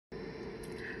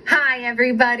Hi,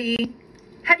 everybody.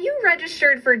 Have you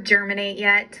registered for Germinate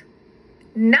yet?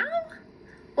 No?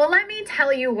 Well, let me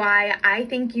tell you why I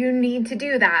think you need to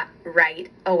do that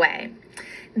right away.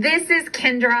 This is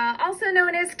Kendra, also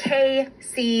known as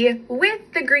KC,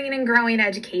 with the Green and Growing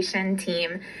Education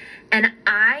team. And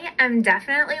I am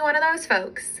definitely one of those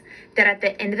folks that at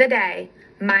the end of the day,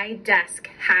 my desk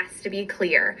has to be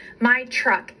clear. My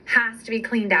truck has to be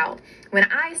cleaned out. When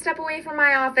I step away from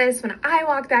my office, when I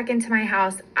walk back into my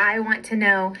house, I want to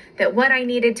know that what I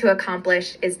needed to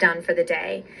accomplish is done for the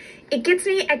day. It gets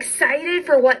me excited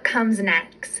for what comes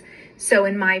next. So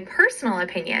in my personal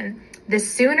opinion, the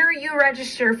sooner you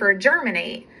register for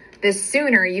Germinate, the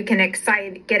sooner you can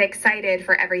get excited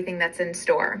for everything that's in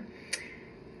store.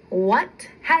 What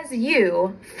has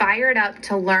you fired up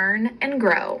to learn and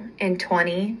grow in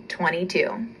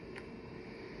 2022?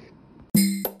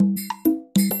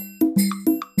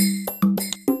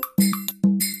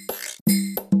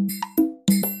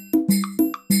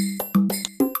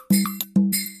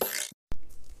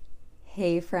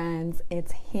 Hey friends,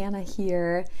 it's Hannah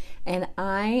here, and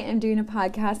I am doing a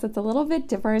podcast that's a little bit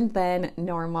different than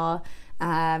normal,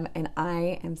 and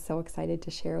I am so excited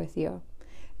to share with you.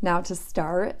 Now to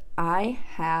start, I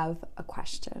have a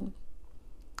question.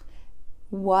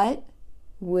 What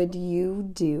would you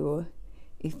do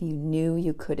if you knew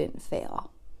you couldn't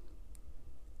fail?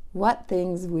 What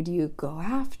things would you go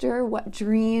after? What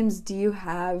dreams do you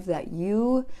have that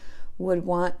you would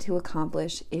want to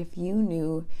accomplish if you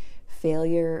knew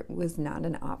failure was not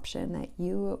an option, that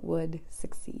you would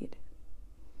succeed?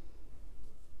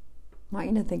 I want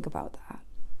you to think about that.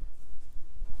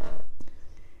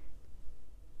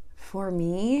 For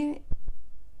me,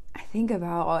 I think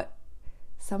about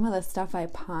some of the stuff I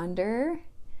ponder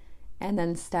and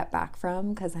then step back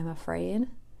from because I'm afraid.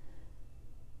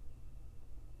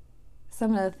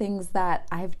 Some of the things that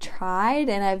I've tried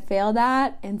and I've failed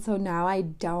at, and so now I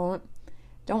don't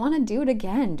want to do it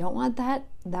again. Don't want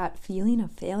that feeling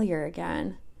of failure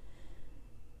again.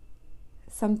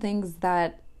 Some things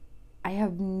that I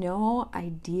have no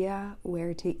idea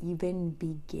where to even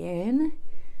begin.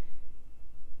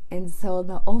 And so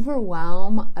the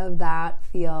overwhelm of that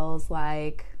feels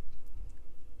like,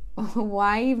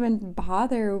 why even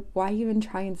bother? Why even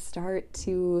try and start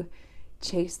to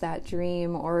chase that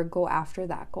dream or go after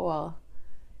that goal?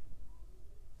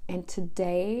 And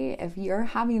today, if you're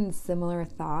having similar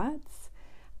thoughts,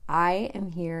 I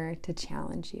am here to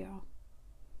challenge you.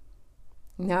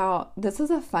 Now, this is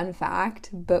a fun fact,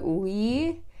 but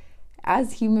we,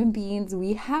 as human beings,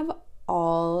 we have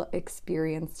all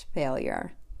experienced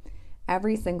failure.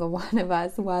 Every single one of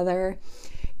us, whether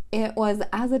it was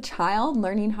as a child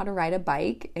learning how to ride a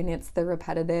bike and it's the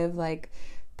repetitive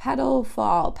pedal,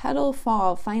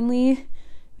 fall, finally,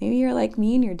 maybe you're like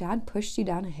me and your dad pushed you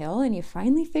down a hill and you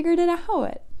finally figured it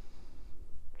out.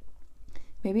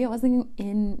 Maybe it wasn't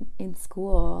in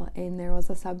school and there was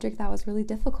a subject that was really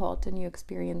difficult and you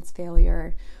experienced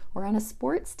failure. Or on a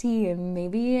sports team,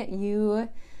 maybe you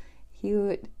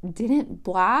didn't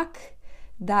block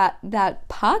that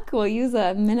puck. We'll use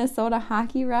a Minnesota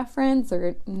hockey reference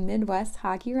or Midwest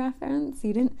hockey reference.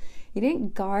 You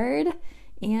didn't guard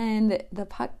and the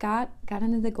puck got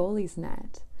into the goalie's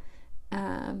net.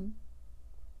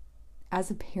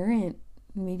 As a parent,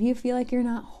 maybe you feel like you're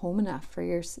not home enough for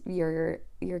your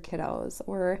kiddos.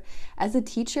 Or as a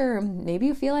teacher, maybe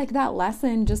you feel like that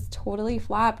lesson just totally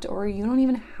flopped, or you don't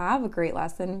even have a great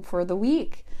lesson for the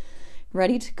week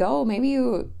ready to go. Maybe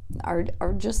you are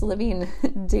just living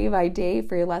day by day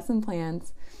for your lesson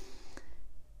plans.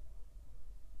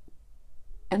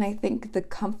 And I think the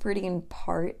comforting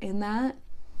part in that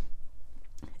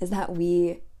is that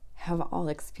we have all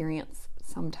experienced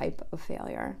some type of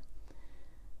failure.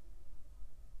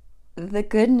 The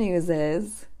good news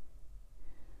is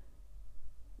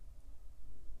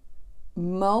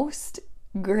most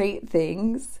great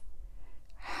things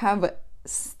have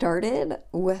started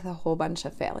with a whole bunch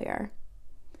of failure.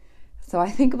 So I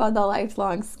think about the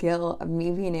lifelong skill of me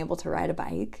being able to ride a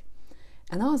bike,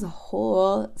 and that was a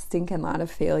whole stinking lot of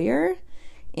failure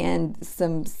and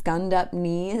some scuned up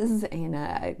knees and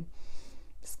a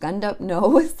scuned up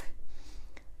nose.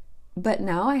 But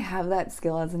now I have that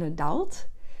skill as an adult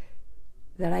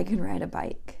that I can ride a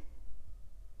bike.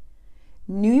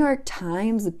 New York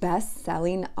Times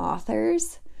best-selling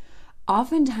authors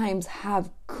oftentimes have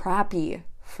crappy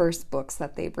first books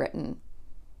that they've written.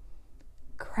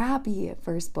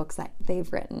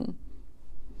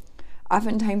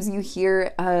 Oftentimes you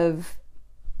hear of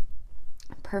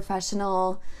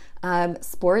professional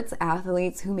sports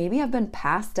athletes who maybe have been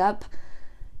passed up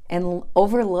and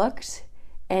overlooked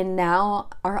and now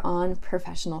are on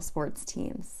professional sports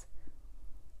teams.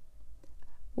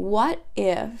 What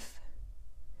if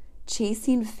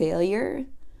chasing failure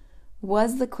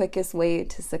was the quickest way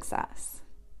to success?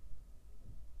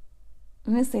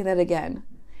 I'm going to say that again.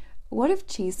 What if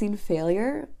chasing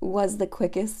failure was the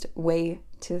quickest way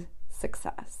to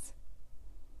success?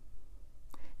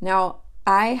 Now,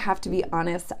 I have to be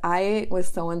honest, I was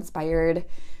so inspired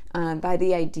by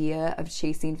the idea of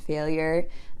chasing failure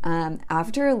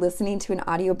after listening to an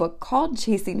audiobook called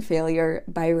Chasing Failure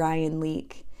by Ryan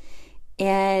Leake.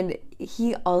 And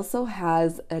he also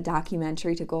has a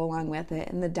documentary to go along with it.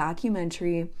 And the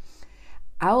documentary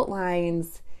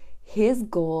outlines his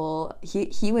goal.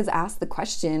 He was asked the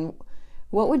question,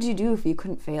 what would you do if you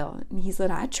couldn't fail? And he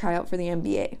said, I'd try out for the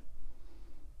NBA.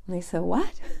 And they said,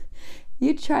 what?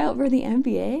 You'd try out for the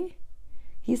NBA?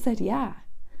 He said, yeah.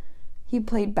 He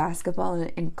played basketball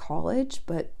in college,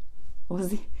 but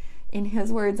was, in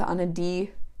his words, on a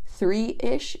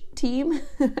D3-ish team.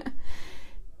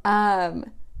 But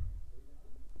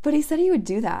he said he would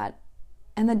do that.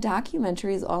 And the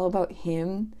documentary is all about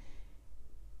him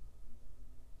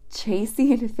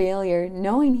chasing failure,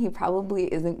 knowing he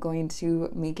probably isn't going to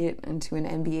make it into an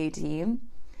NBA team,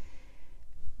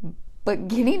 but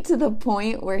getting to the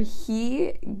point where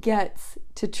he gets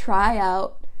to try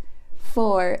out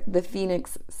for the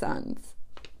Phoenix Suns.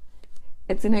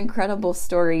 It's an incredible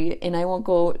story, and I won't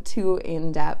go too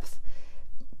in depth,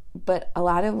 but a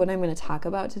lot of what I'm going to talk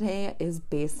about today is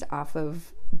based off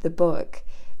of the book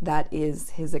that is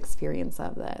his experience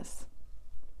of this.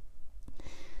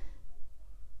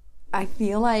 I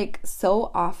feel like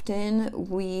so often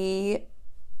we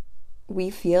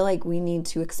feel like we need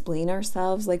to explain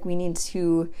ourselves, like we need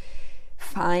to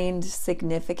find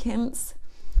significance.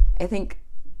 I think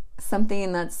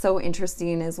something that's so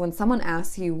interesting is when someone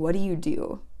asks you, what do you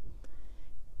do?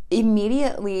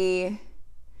 Immediately,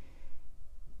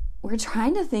 we're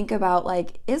trying to think about,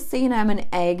 like, is saying I'm an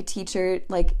ag teacher,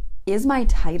 like, is my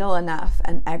title enough,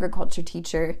 an agriculture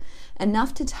teacher,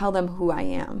 enough to tell them who I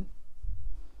am?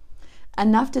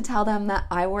 Enough to tell them that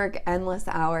I work endless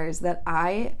hours, that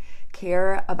I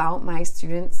care about my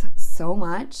students so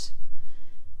much?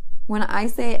 When I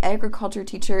say agriculture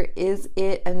teacher, is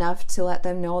it enough to let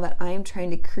them know that I am trying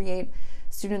to create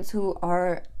students who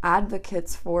are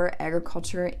advocates for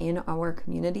agriculture in our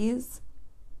communities?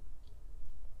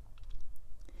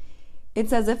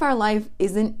 It's as if our life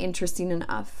isn't interesting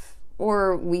enough,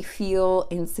 or we feel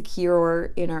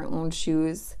insecure in our own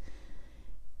shoes.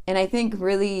 And I think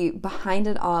really behind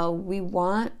it all, we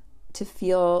want to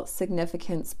feel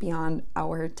significance beyond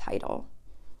our title,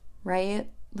 right?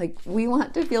 Like, we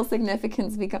want to feel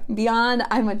significance beyond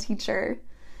I'm a teacher.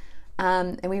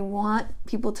 And we want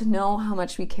people to know how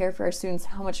much we care for our students,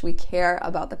 how much we care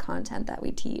about the content that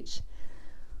we teach.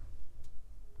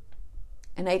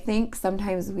 And I think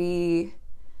sometimes when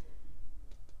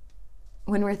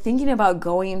we're thinking about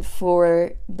going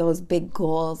for those big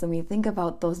goals and we think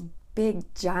about those big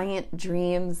giant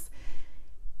dreams,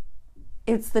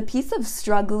 it's the piece of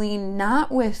struggling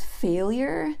not with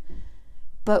failure,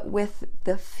 but with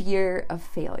the fear of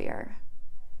failure.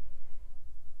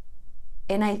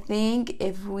 And I think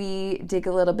if we dig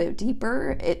a little bit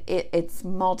deeper, it's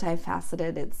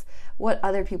multifaceted. It's what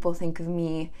other people think of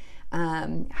me,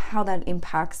 how that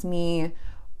impacts me,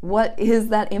 what is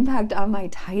that impact on my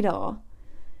title.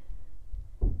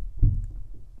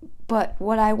 But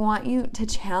what I want you to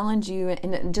challenge you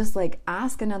and just like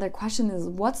ask another question is,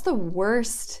 what's the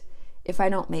worst if I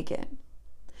don't make it?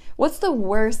 What's the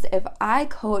worst if I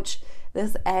coach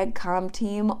this ag comm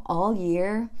team all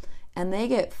year and they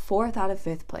get 4th out of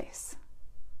 5th place?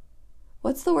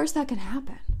 What's the worst that can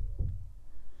happen?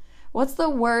 What's the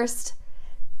worst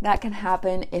that can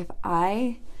happen if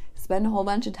I spend a whole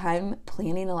bunch of time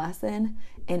planning a lesson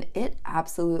and it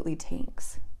absolutely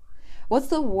tanks? What's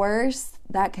the worst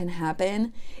that can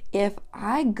happen if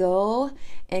I go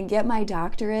and get my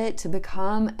doctorate to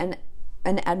become an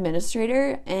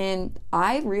administrator and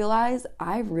I realize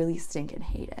I really stinking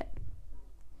hate it?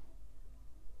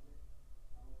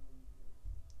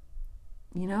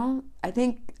 You know, I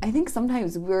think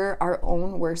sometimes we're our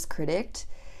own worst critic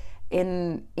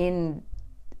in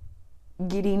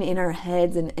getting in our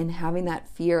heads and having that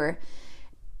fear.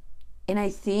 And I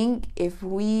think if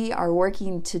we are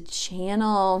working to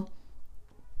channel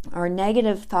our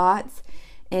negative thoughts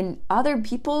and other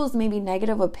people's maybe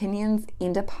negative opinions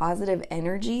into positive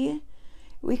energy,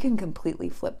 we can completely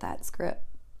flip that script.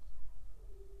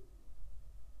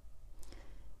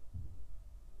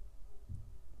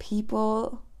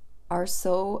 People are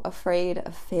so afraid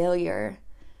of failure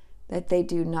that they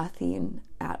do nothing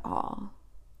at all.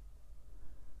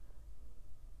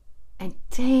 And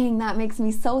dang, that makes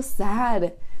me so sad.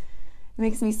 It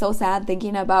makes me so sad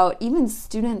thinking about even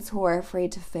students who are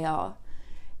afraid to fail.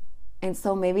 And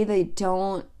so maybe they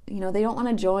don't want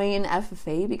to join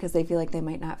FFA because they feel like they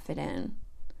might not fit in.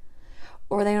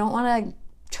 Or they don't want to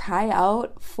try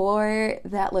out for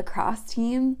that lacrosse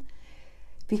team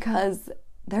because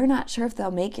they're not sure if they'll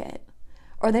make it.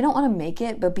 Or they don't want to make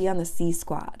it but be on the C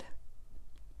squad.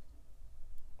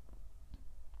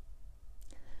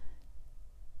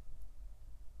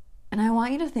 And I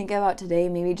want you to think about today,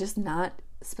 maybe just not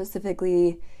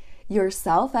specifically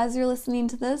yourself as you're listening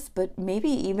to this, but maybe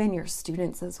even your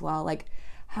students as well. Like,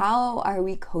 how are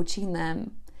we coaching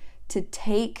them to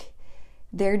take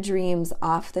their dreams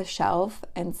off the shelf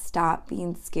and stop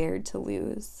being scared to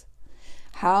lose?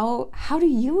 How do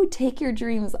you take your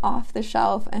dreams off the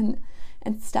shelf and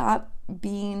stop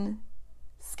being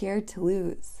scared to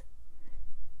lose?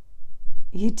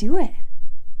 You do it.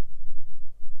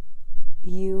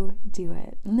 You do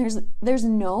it. And there's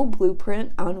no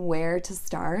blueprint on where to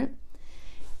start.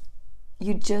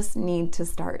 You just need to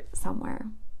start somewhere.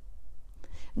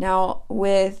 Now,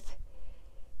 with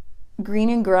Green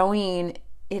and Growing,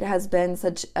 it has been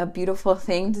such a beautiful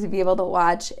thing to be able to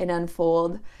watch it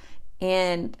unfold.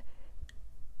 And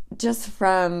just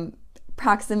from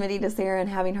proximity to Sarah and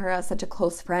having her as such a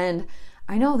close friend,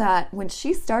 I know that when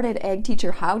she started Ag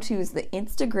Teacher How-Tos, the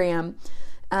Instagram,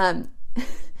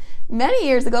 many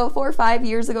years ago, 4 or 5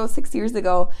 years ago, 6 years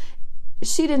ago,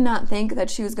 she did not think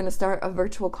that she was going to start a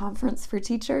virtual conference for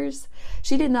teachers.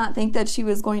 She did not think that she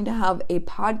was going to have a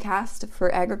podcast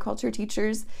for agriculture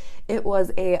teachers. It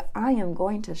was I am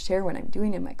going to share what I'm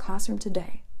doing in my classroom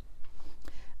today.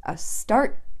 A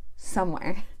start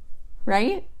somewhere,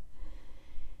 right?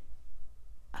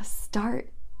 A start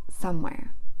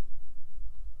somewhere.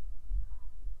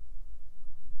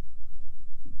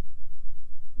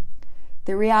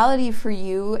 The reality for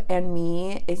you and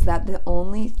me is that the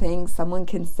only thing someone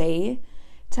can say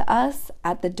to us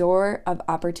at the door of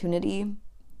opportunity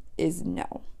is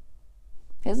no.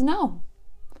 Is no.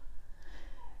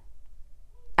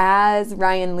 As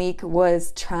Ryan Leake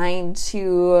was trying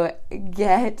to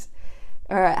get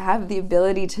or have the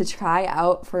ability to try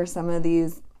out for some of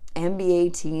these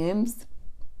NBA teams,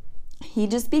 he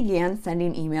just began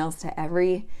sending emails to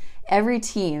every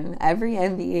team, every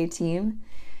NBA team.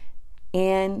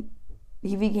 And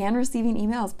he began receiving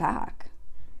emails back.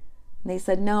 And they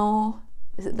said, no,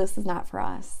 this is not for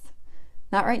us.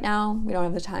 Not right now. We don't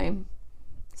have the time.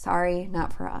 Sorry,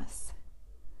 not for us.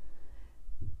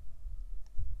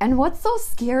 And what's so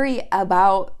scary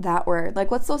about that word? Like,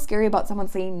 what's so scary about someone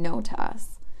saying no to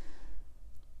us?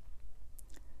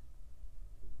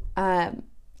 I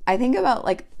think about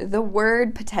like the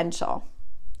word potential.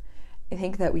 I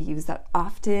think that we use that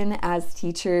often as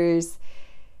teachers.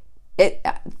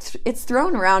 It's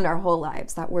thrown around our whole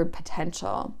lives, that word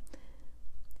potential.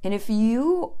 And if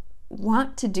you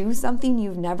want to do something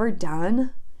you've never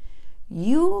done,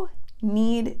 you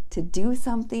need to do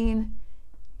something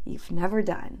you've never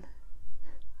done.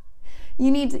 You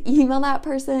need to email that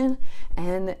person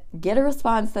and get a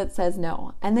response that says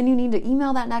no. And then you need to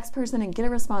email that next person and get a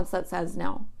response that says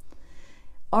no.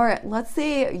 Or let's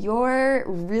say you're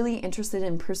really interested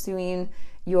in pursuing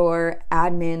your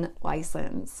admin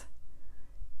license.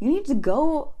 You need to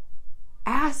go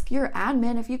ask your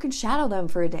admin if you can shadow them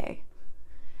for a day.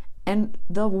 And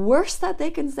the worst that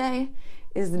they can say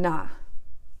is nah.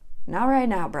 Not right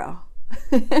now, bro.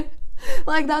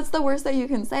 Like, that's the worst that you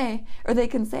can say, or they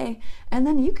can say. And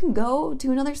then you can go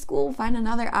to another school, find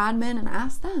another admin and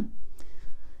ask them.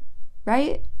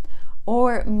 Right?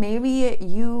 Or maybe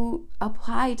you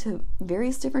apply to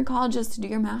various different colleges to do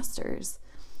your master's.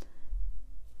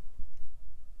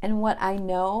 And what I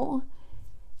know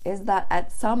is that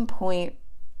at some point,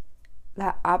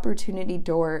 that opportunity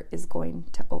door is going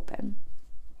to open.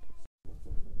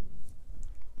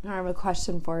 I have a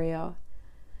question for you.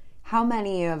 How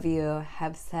many of you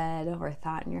have said or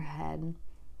thought in your head,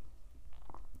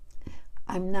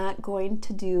 I'm not going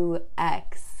to do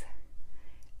X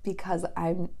because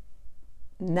I'm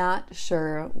not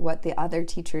sure what the other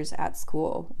teachers at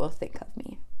school will think of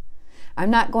me. I'm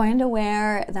not going to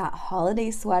wear that holiday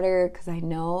sweater because I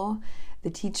know the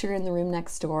teacher in the room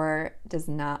next door does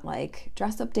not like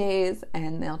dress-up days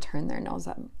and they'll turn their nose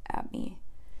up at me.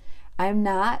 I'm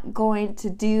not going to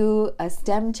do a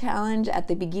STEM challenge at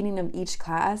the beginning of each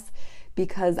class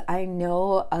because I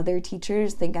know other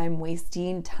teachers think I'm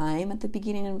wasting time at the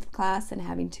beginning of the class and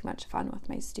having too much fun with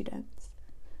my students.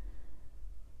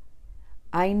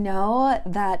 I know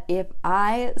that if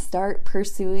I start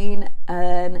pursuing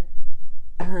getting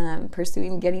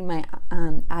my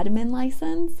admin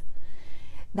license,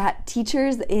 that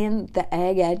teachers in the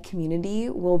ag ed community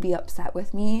will be upset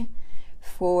with me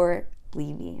for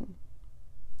leaving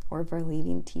or for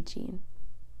leaving teaching.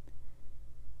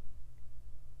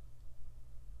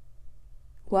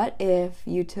 What if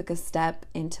you took a step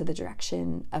into the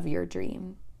direction of your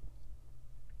dream?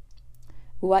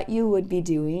 What you would be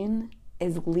doing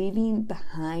is leaving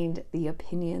behind the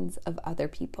opinions of other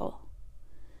people.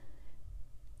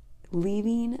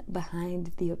 Leaving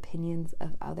behind the opinions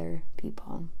of other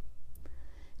people.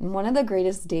 And one of the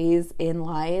greatest days in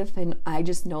life, and I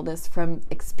just know this from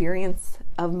experience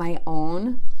of my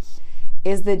own,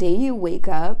 is the day you wake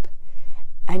up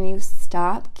and you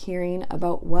stop caring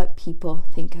about what people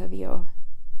think of you.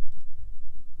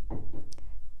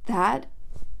 That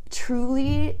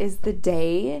truly is the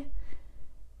day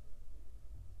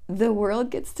the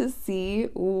world gets to see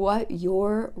what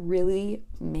you're really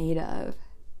made of.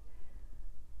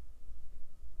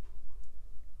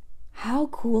 How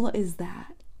cool is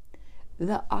that?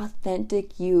 The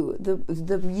authentic you,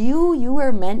 the you you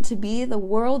are meant to be, the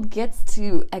world gets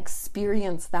to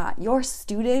experience that. Your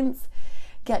students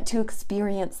get to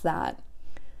experience that.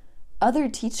 Other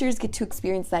teachers get to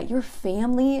experience that. Your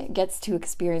family gets to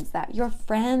experience that. Your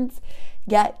friends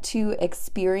get to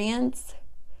experience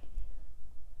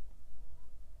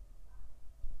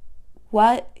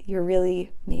what you're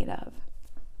really made of.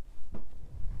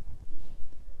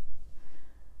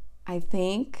 I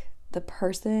think the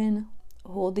person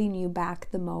holding you back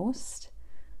the most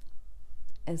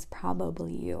is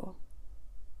probably you.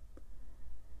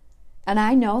 And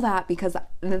I know that because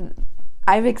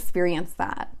I've experienced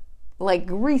that, like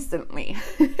recently.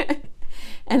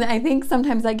 And I think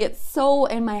sometimes I get so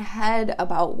in my head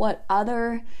about what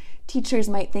other teachers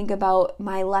might think about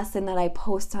my lesson that I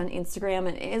post on Instagram.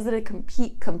 And is it a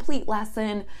complete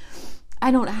lesson?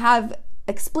 I don't have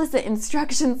explicit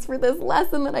instructions for this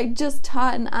lesson that I just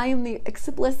taught, and I am the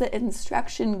explicit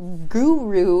instruction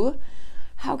guru.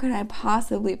 How can I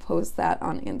possibly post that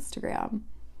on Instagram?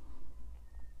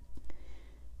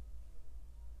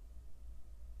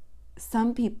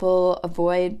 Some people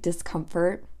avoid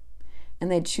discomfort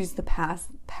and they choose the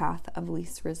path of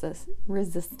least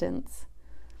resistance.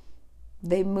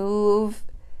 They move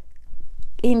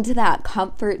into that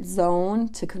comfort zone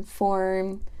to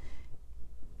conform,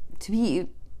 to be,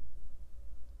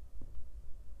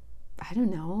 I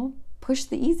don't know, push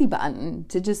the easy button,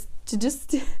 to just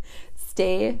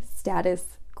stay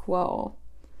status quo.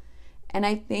 And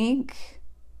I think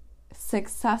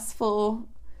successful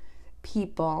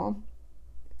people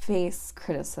face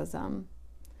criticism.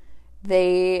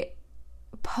 They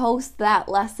post that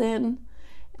lesson,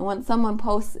 and when someone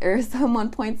posts or someone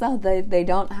points out that they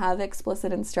don't have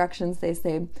explicit instructions, they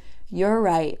say, "You're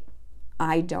right,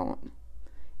 I don't,"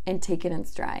 and take it in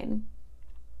stride.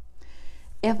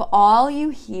 If all you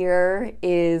hear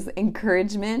is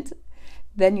encouragement,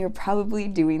 then you're probably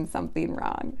doing something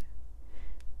wrong.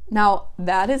 Now,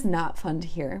 that is not fun to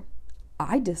hear.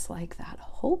 I dislike that a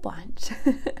whole bunch.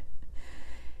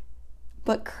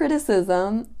 But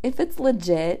criticism, if it's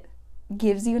legit,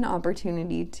 gives you an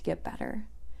opportunity to get better.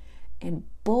 And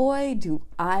boy, do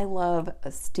I love a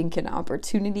stinking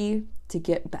opportunity to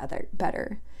get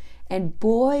better. And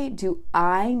boy, do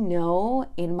I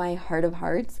know in my heart of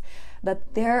hearts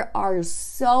that there are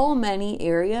so many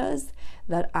areas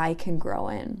that I can grow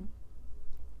in.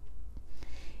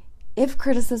 If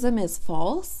criticism is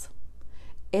false,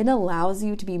 it allows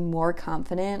you to be more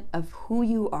confident of who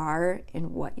you are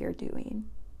and what you're doing.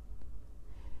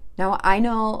 Now, I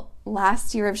know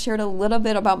last year I've shared a little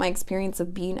bit about my experience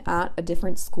of being at a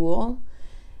different school,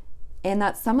 and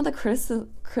that some of the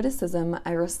criticism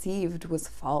I received was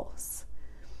false.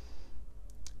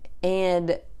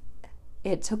 And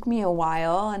it took me a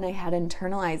while, and I had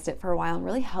internalized it for a while and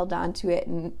really held on to it,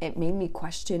 and it made me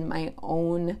question my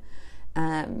own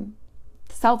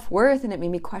self-worth, and it made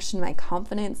me question my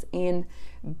confidence in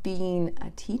being a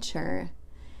teacher.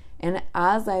 And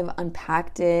as I've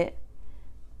unpacked it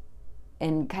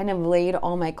and kind of laid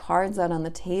all my cards out on the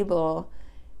table,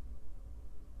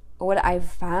 what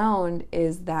I've found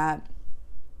is that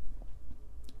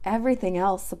everything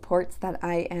else supports that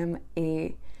I am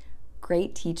a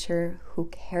great teacher who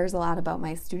cares a lot about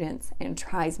my students and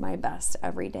tries my best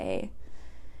every day.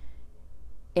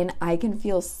 And I can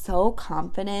feel so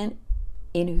confident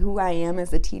in who I am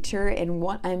as a teacher and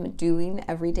what I'm doing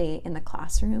every day in the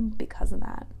classroom because of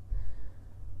that.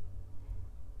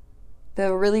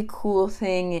 The really cool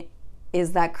thing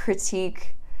is that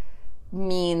critique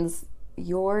means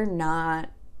you're not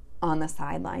on the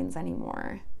sidelines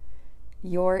anymore.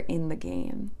 You're in the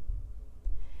game.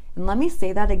 And let me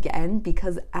say that again,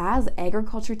 because as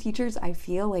agriculture teachers, I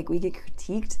feel like we get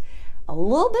critiqued a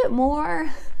little bit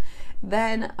more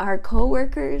than our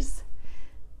coworkers.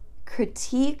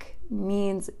 Critique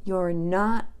means you're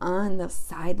not on the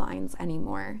sidelines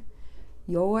anymore.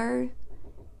 You're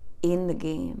in the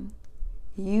game.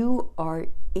 You are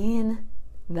in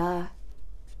the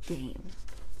game.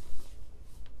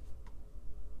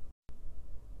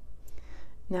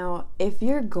 Now, if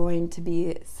you're going to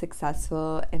be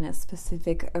successful in a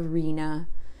specific arena,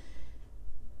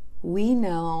 we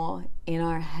know in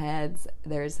our heads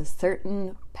there's a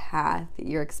certain path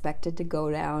you're expected to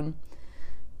go down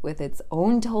with its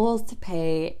own tolls to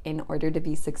pay in order to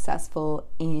be successful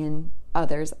in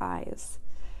others' eyes.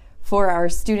 For our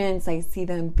students, I see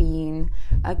them being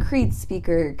a CREED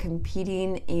speaker,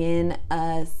 competing in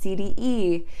a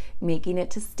CDE, making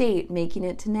it to state, making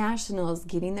it to nationals,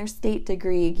 getting their state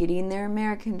degree, getting their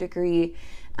American degree,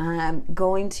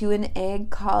 going to an ag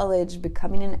college,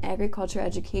 becoming an agriculture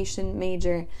education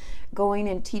major, going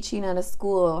and teaching at a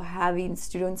school, having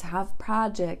students have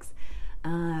projects.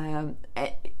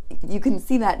 You can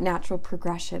see that natural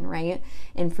progression, right?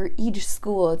 And for each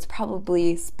school, it's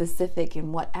probably specific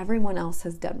in what everyone else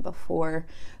has done before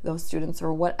those students,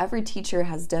 or what every teacher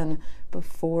has done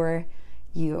before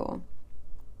you.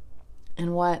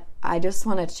 And what I just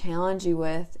want to challenge you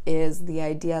with is the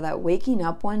idea that waking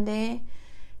up one day,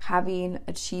 having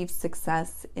achieved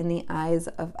success in the eyes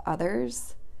of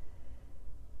others,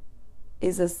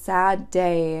 is a sad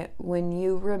day when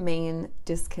you remain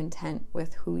discontent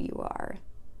with who you are.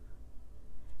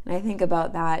 And I think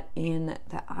about that in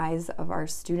the eyes of our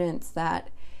students, that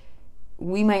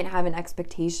we might have an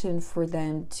expectation for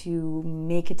them to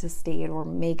make it to state or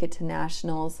make it to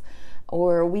nationals,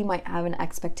 or we might have an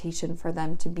expectation for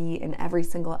them to be in every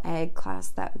single ag class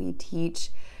that we teach.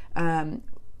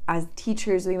 As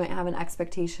teachers, we might have an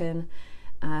expectation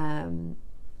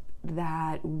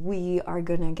that we are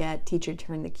going to get Teacher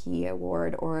Turn the Key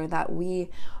award, or that we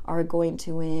are going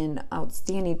to win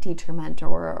Outstanding Teacher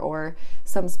Mentor or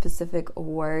some specific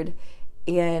award.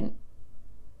 And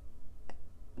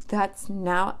that's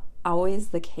not always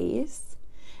the case,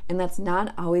 and that's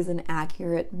not always an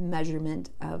accurate measurement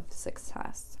of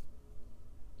success.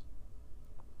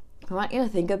 I want you to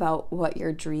think about what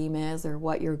your dream is, or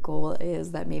what your goal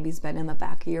is that maybe's been in the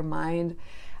back of your mind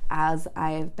as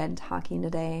I have been talking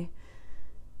today.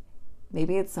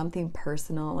 Maybe it's something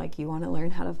personal, like you want to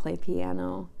learn how to play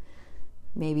piano.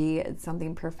 Maybe it's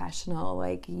something professional,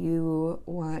 like you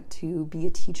want to be a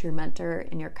teacher mentor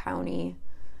in your county,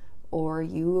 or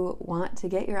you want to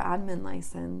get your admin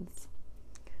license.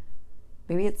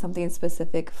 Maybe it's something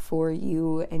specific for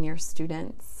you and your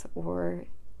students, or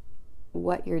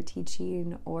what you're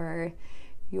teaching, or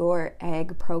your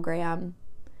ag program.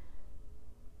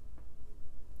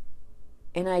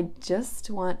 And I just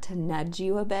want to nudge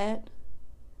you a bit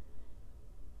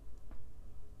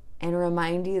and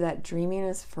remind you that dreaming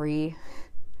is free.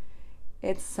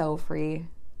 It's so free.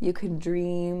 You can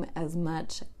dream as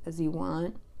much as you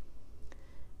want.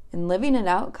 And living it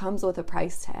out comes with a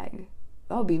price tag.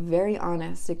 I'll be very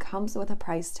honest, it comes with a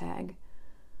price tag.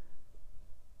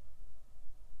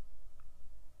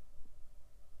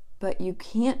 But you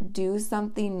can't do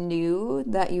something new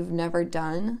that you've never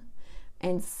done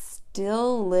and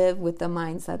still live with the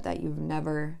mindset that you've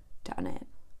never done it.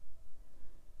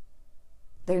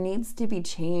 There needs to be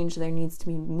change, there needs to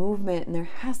be movement, and there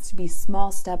has to be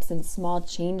small steps and small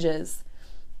changes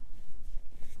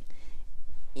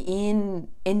in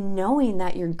knowing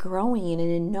that you're growing,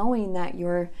 and in knowing that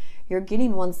you're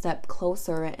getting one step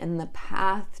closer, and the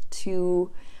path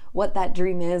to what that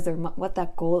dream is or what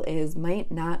that goal is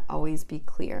might not always be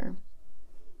clear.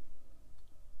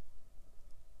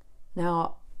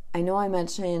 Now, I know I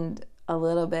mentioned a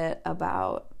little bit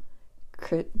about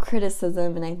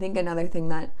criticism, and I think another thing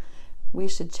that we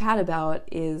should chat about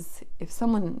is if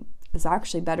someone is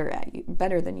actually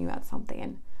better than you at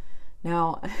something.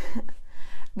 Now,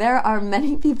 there are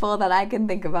many people that I can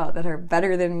think about that are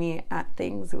better than me at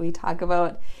things. We talk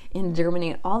about in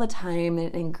Germinate all the time,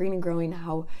 and in Green and Growing,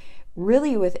 how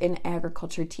really within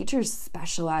agriculture, teachers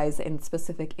specialize in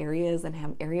specific areas and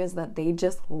have areas that they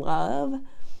just love.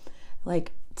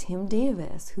 Like Tim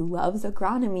Davis, who loves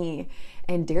agronomy,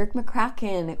 and Derek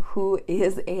McCracken, who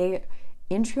is a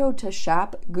intro to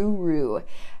shop guru.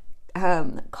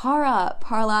 Cara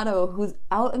Parlato, who's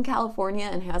out in California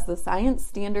and has the science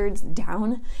standards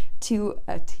down to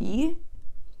a T.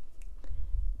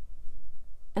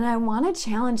 And I want to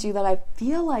challenge you that I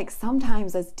feel like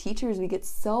sometimes as teachers we get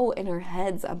so in our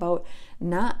heads about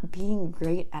not being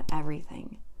great at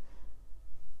everything.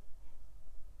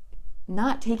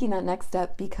 not taking that next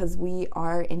step because we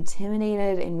are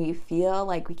intimidated and we feel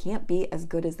like we can't be as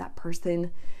good as that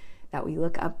person that we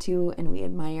look up to and we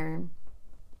admire.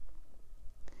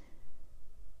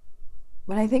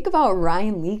 When I think about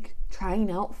Ryan Leak trying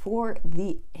out for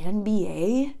the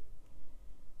NBA,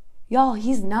 y'all,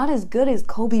 he's not as good as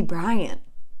Kobe Bryant.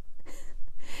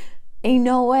 Ain't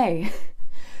no way.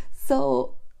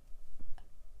 So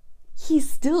he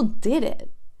still did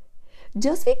it.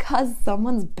 Just because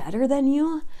someone's better than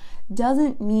you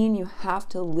doesn't mean you have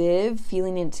to live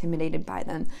feeling intimidated by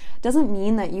them. Doesn't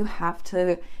mean that you have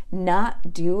to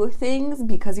not do things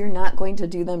because you're not going to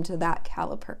do them to that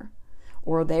caliber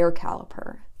or their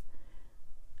caliber.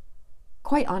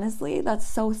 Quite honestly, that's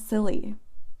so silly.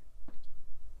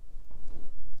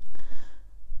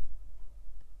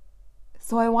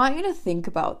 So I want you to think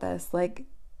about this. Like,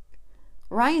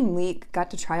 Ryan Leak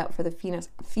got to try out for the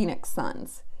Phoenix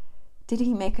Suns. Did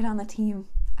he make it on the team?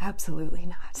 Absolutely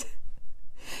not.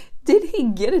 Did he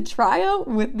get a tryout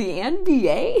with the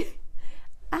NBA?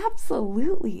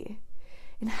 Absolutely.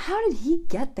 And how did he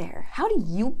get there? How do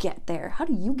you get there? How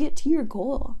do you get to your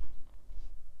goal?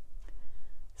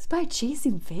 It's by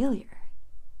chasing failure.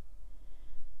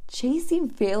 Chasing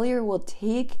failure will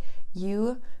take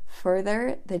you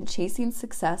further than chasing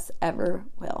success ever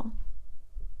will.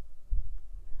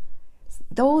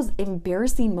 Those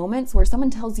embarrassing moments where someone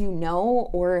tells you no,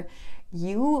 or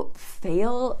you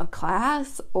fail a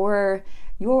class, or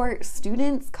your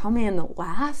students come in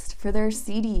last for their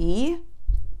CDE,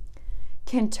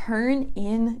 can turn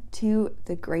into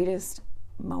the greatest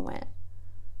moment.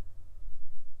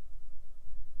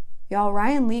 Y'all,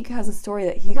 Ryan Leak has a story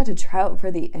that he got to try out for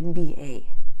the NBA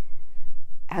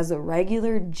as a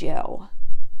regular Joe.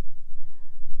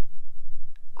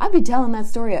 I'd be telling that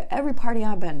story at every party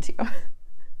I've been to.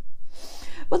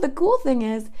 But the cool thing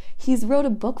is, he's wrote a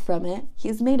book from it.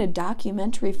 He's made a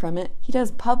documentary from it. He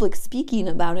does public speaking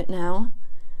about it now.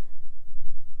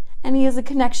 And he has a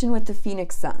connection with the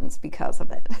Phoenix Suns because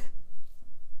of it.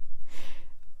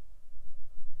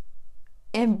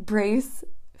 Embrace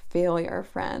failure,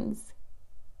 friends.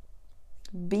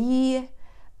 Be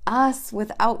us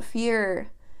without fear.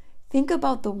 Think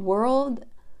about the world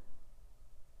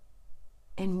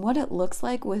and what it looks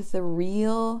like with the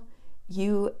real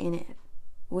you in it.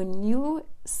 When you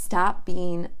stop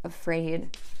being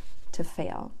afraid to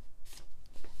fail.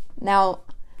 Now,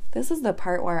 this is the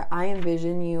part where I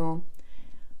envision you,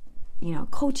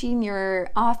 coaching your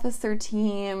officer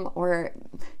team or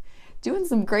doing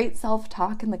some great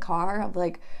self-talk in the car of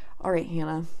like, all right,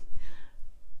 Hannah,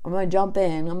 I'm going to jump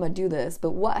in, I'm going to do this,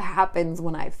 but what happens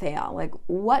when I fail? Like,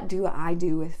 what do I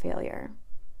do with failure?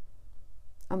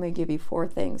 I'm going to give you 4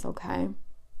 things, okay?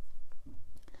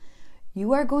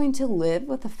 You are going to live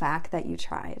with the fact that you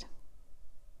tried.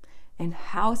 And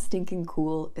how stinking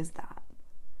cool is that?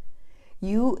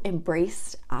 You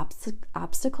embraced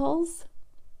obstacles.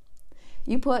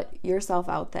 You put yourself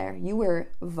out there. You were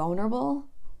vulnerable.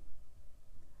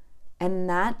 And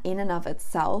that in and of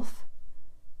itself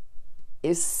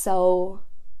is so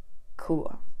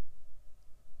cool.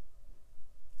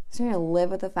 So you're going to live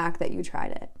with the fact that you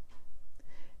tried it.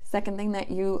 Second thing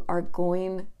that you are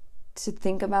going to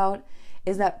think about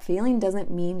is that failing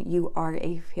doesn't mean you are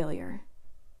a failure.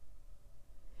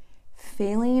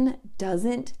 Failing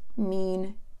doesn't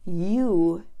mean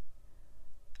you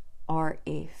are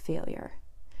a failure.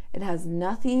 It has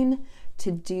nothing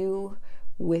to do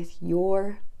with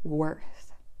your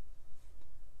worth.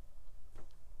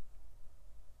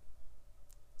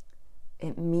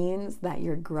 It means that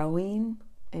you're growing,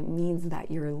 it means that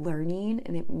you're learning,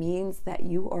 and it means that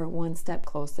you are one step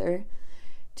closer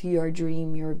to your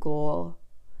dream, your goal,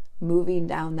 moving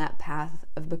down that path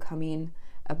of becoming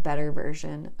a better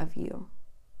version of you.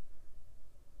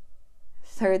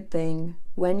 Third thing,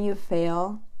 when you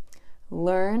fail,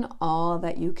 learn all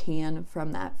that you can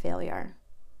from that failure.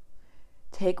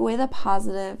 Take away the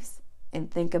positives and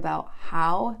think about,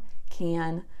 how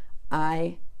can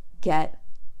I get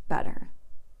better?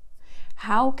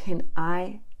 How can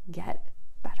I get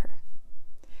better?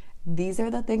 These are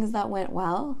the things that went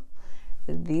well.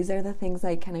 These are the things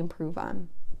I can improve on.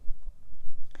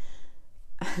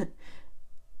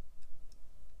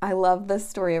 I love the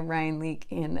story of Ryan Leak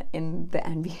in the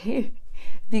NBA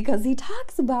because he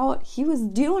talks about he was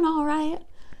doing all right,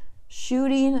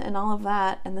 shooting and all of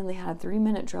that, and then they had a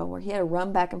 3-minute drill where he had to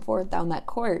run back and forth down that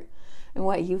court. And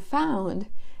what he found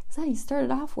is that he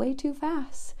started off way too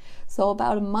fast. So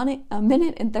about a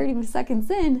minute and 30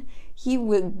 seconds in, he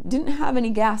didn't have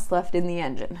any gas left in the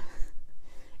engine.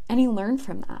 And he learned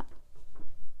from that.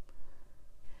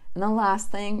 And the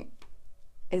last thing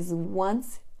is,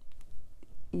 once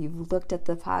You've looked at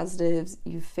the positives.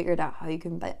 You've figured out how you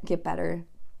can get better.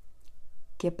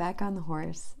 Get back on the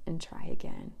horse and try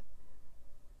again.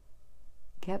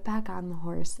 Get back on the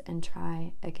horse and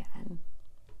try again.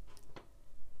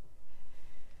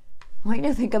 I want you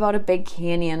to think about a big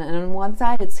canyon, and on one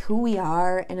side it's who we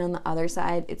are, and on the other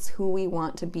side it's who we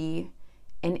want to be.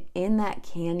 And in that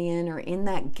canyon or in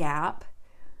that gap,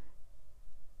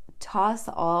 toss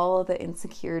all the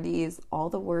insecurities, all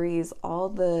the worries, all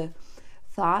the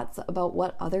thoughts about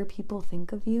what other people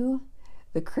think of you,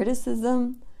 the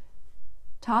criticism,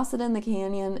 toss it in the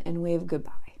canyon and wave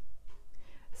goodbye.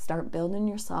 Start building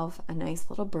yourself a nice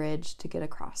little bridge to get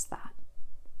across that.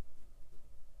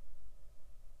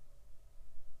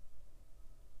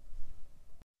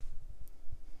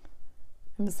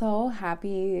 I'm so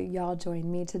happy y'all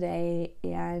joined me today,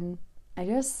 and I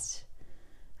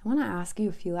want to ask you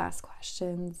a few last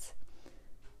questions.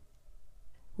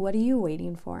 What are you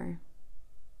waiting for?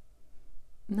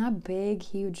 Not big,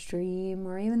 huge dream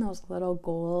or even those little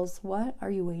goals. What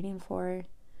are you waiting for?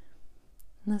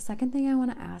 And the second thing I want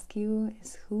to ask you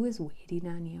is, who is waiting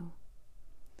on you?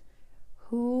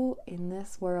 Who in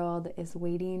this world is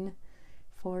waiting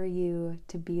for you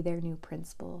to be their new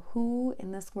principal? Who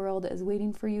in this world is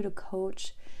waiting for you to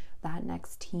coach that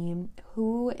next team?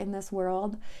 Who in this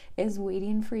world is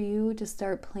waiting for you to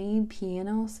start playing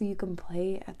piano so you can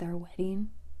play at their wedding?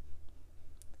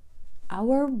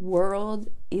 Our world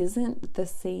isn't the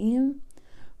same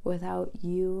without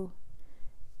you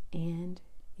and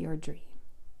your dream.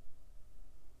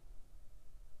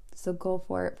 So go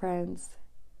for it, friends.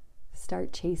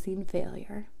 Start chasing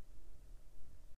failure.